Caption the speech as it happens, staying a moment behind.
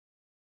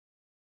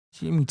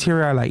She made me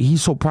tear-eyed. Like,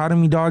 he's so proud of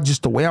me, dog.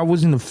 Just the way I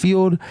was in the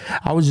field,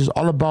 I was just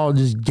all about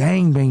just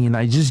gang banging.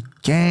 Like, just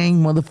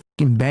gang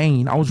motherfucking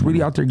banging. I was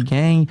really out there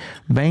gang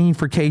banging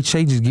for KHA,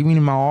 just giving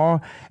him my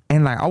all.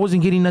 And, like, I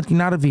wasn't getting nothing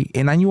out of it.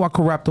 And I knew I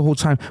could rap the whole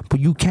time. But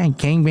you can't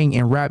gang bang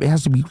and rap. It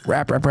has to be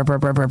rap.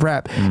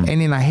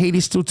 And then I hate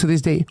it still to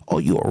this day. Oh,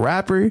 you a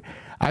rapper?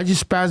 I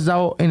just spazzed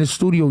out in the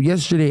studio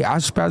yesterday. I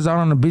spazzed out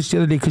on a bitch the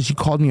other day because she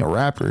called me a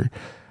rapper.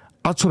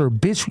 I told her,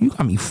 bitch, you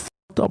got me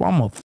fucked up.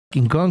 I'm a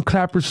fucking gun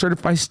clapper,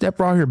 certified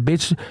stepper out here,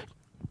 bitch.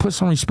 Put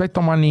some respect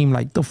on my name.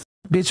 Like, the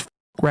bitch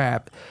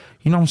rap.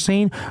 You know what I'm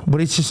saying?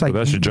 But it's just like...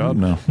 Well, that's your job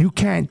now. You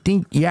can't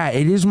think... Yeah,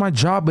 it is my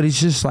job, but it's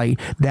just like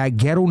that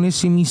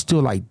ghetto-ness in me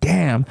still like,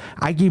 damn,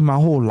 I gave my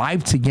whole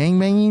life to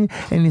gangbanging,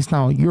 and it's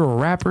now, you're a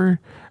rapper?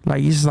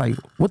 Like, it's like,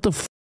 what the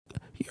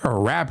You're a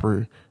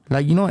rapper.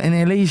 Like, you know, in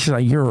LA, it's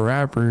like, you're a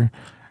rapper.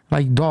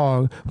 Like,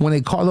 dog, when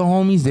they call the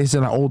homies, they say,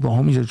 like, oh, the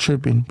homies are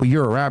tripping, but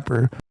you're a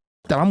rapper.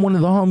 That I'm one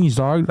of the homies,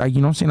 dog. Like,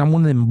 you know what I'm saying? I'm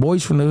one of them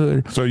boys from the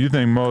hood. So you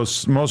think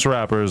most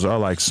rappers are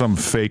like some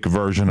fake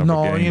version of a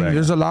gangbanger? No,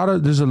 there's a lot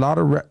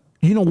of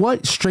you know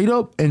what? Straight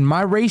up, in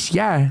my race,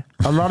 yeah.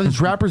 A lot of these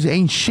rappers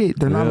ain't shit.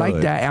 They're not like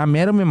that. And I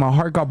met them and my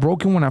heart got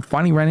broken when I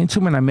finally ran into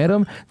them and I met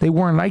them. They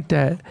weren't like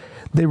that.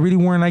 They really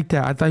weren't like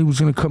that. I thought he was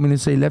going to come in and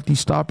say, Lefty,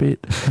 stop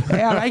it.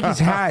 Hey, I like his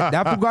hat.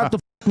 That forgot the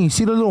you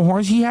see the little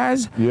horns he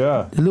has?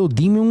 Yeah. The little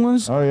demon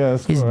ones? Oh, yeah.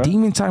 That's it's cool,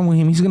 demon time with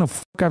him. He's going to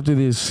after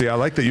this. See, I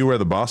like that you wear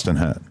the Boston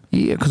hat.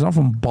 Yeah, because I'm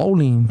from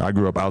Bowling. I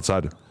grew up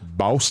outside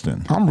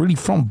Boston. I'm really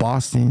from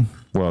Boston.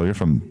 Well, you're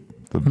from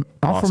the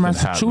I'm from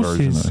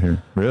Massachusetts. Hat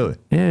here. Really?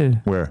 Yeah.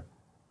 Where?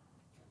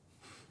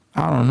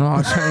 I don't know.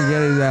 I'm trying to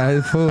get it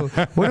out. Fool.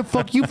 Where the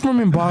fuck you from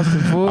in Boston,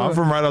 fool? I'm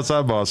from right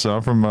outside Boston.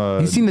 I'm from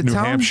you seen the New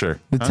town?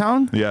 Hampshire. The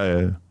town?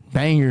 Yeah.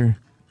 Banger.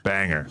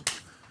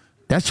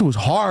 That shit was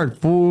hard,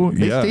 fool.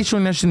 They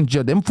stationed that shit in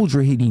jail. Them fools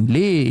were hitting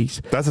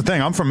legs. That's the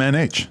thing. I'm from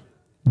NH.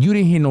 You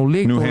didn't hit no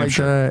leg, New fool,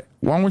 Hampshire. like that.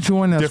 Why weren't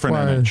you in that Different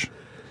squad? NH.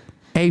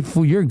 Hey,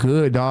 fool, you're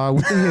good, dog.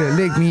 We can hit a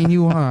lick, me and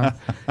you, huh?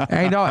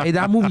 Hey, dog, hey,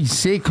 that movie's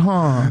sick,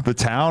 huh? The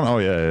town? Oh,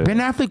 yeah. Ben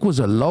Affleck was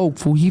a lope,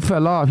 fool. He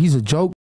fell off. He's a joke.